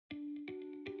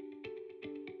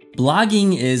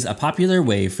Blogging is a popular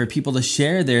way for people to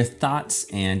share their thoughts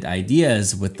and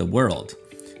ideas with the world.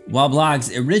 While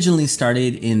blogs originally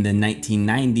started in the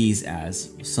 1990s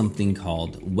as something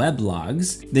called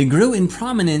weblogs, they grew in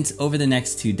prominence over the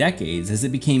next 2 decades as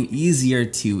it became easier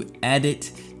to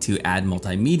edit, to add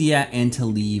multimedia, and to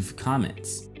leave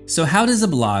comments. So how does a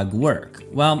blog work?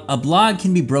 Well, a blog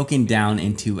can be broken down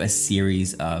into a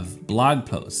series of blog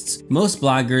posts. Most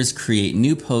bloggers create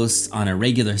new posts on a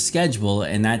regular schedule,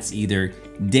 and that's either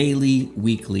daily,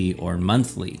 weekly, or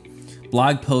monthly.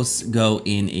 Blog posts go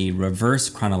in a reverse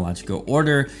chronological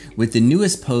order, with the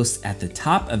newest posts at the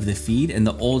top of the feed and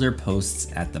the older posts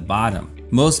at the bottom.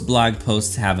 Most blog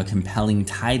posts have a compelling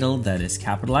title that is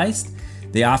capitalized.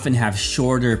 They often have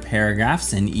shorter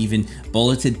paragraphs and even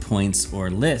bulleted points or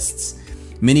lists.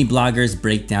 Many bloggers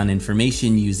break down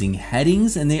information using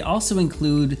headings, and they also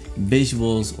include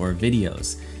visuals or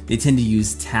videos. They tend to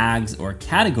use tags or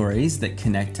categories that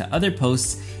connect to other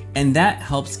posts, and that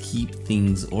helps keep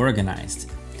things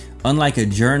organized. Unlike a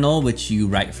journal, which you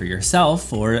write for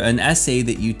yourself, or an essay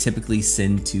that you typically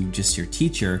send to just your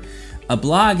teacher, a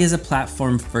blog is a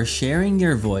platform for sharing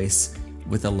your voice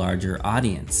with a larger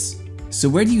audience. So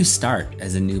where do you start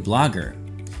as a new blogger?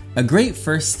 A great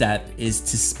first step is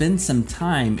to spend some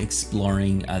time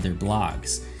exploring other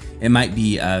blogs. It might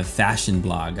be a fashion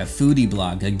blog, a foodie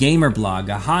blog, a gamer blog,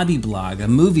 a hobby blog, a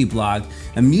movie blog,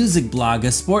 a music blog,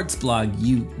 a sports blog.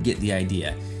 You get the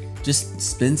idea. Just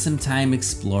spend some time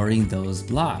exploring those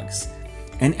blogs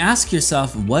and ask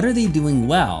yourself, what are they doing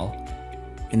well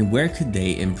and where could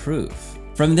they improve?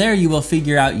 From there, you will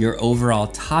figure out your overall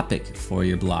topic for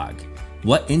your blog.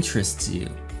 What interests you?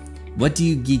 What do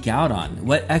you geek out on?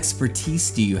 What expertise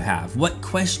do you have? What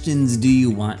questions do you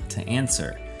want to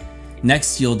answer?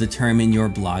 Next, you'll determine your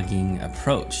blogging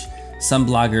approach. Some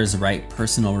bloggers write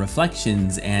personal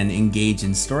reflections and engage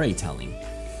in storytelling.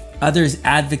 Others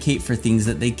advocate for things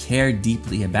that they care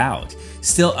deeply about.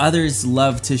 Still others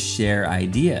love to share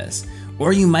ideas.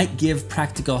 Or you might give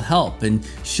practical help and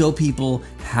show people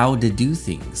how to do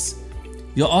things.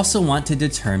 You'll also want to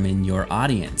determine your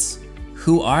audience.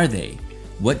 Who are they?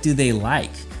 What do they like?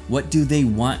 What do they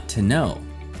want to know?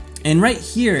 And right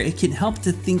here, it can help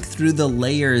to think through the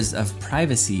layers of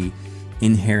privacy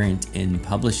inherent in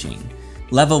publishing.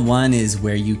 Level 1 is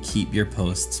where you keep your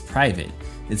posts private.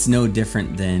 It's no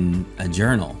different than a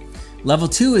journal. Level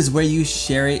 2 is where you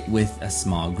share it with a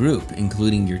small group,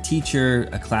 including your teacher,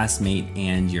 a classmate,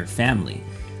 and your family.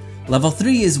 Level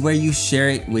 3 is where you share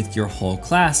it with your whole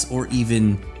class or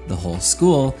even the whole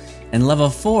school. And level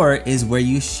 4 is where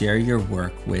you share your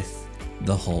work with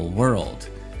the whole world.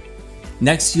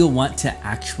 Next, you'll want to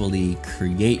actually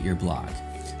create your blog.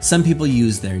 Some people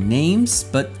use their names,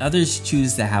 but others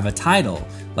choose to have a title,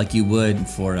 like you would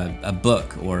for a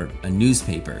book or a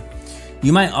newspaper.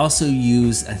 You might also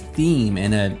use a theme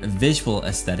and a visual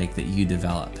aesthetic that you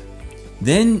develop.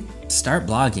 Then start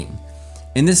blogging.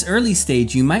 In this early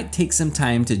stage, you might take some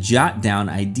time to jot down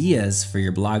ideas for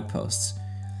your blog posts.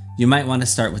 You might want to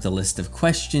start with a list of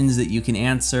questions that you can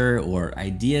answer or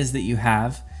ideas that you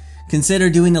have. Consider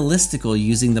doing a listicle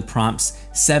using the prompts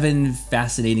 7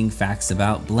 fascinating facts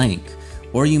about blank.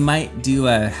 Or you might do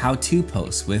a how-to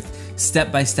post with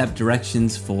step-by-step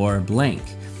directions for blank.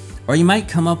 Or you might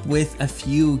come up with a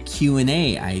few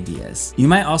Q&A ideas. You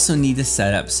might also need to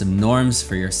set up some norms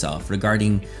for yourself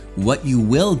regarding what you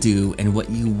will do and what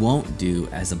you won't do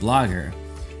as a blogger.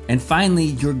 And finally,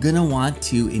 you're gonna want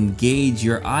to engage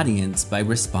your audience by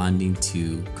responding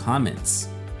to comments.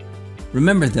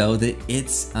 Remember though that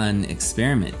it's an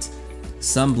experiment.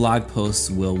 Some blog posts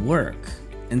will work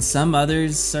and some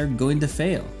others are going to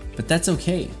fail, but that's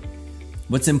okay.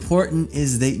 What's important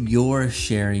is that you're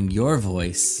sharing your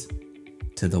voice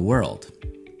to the world.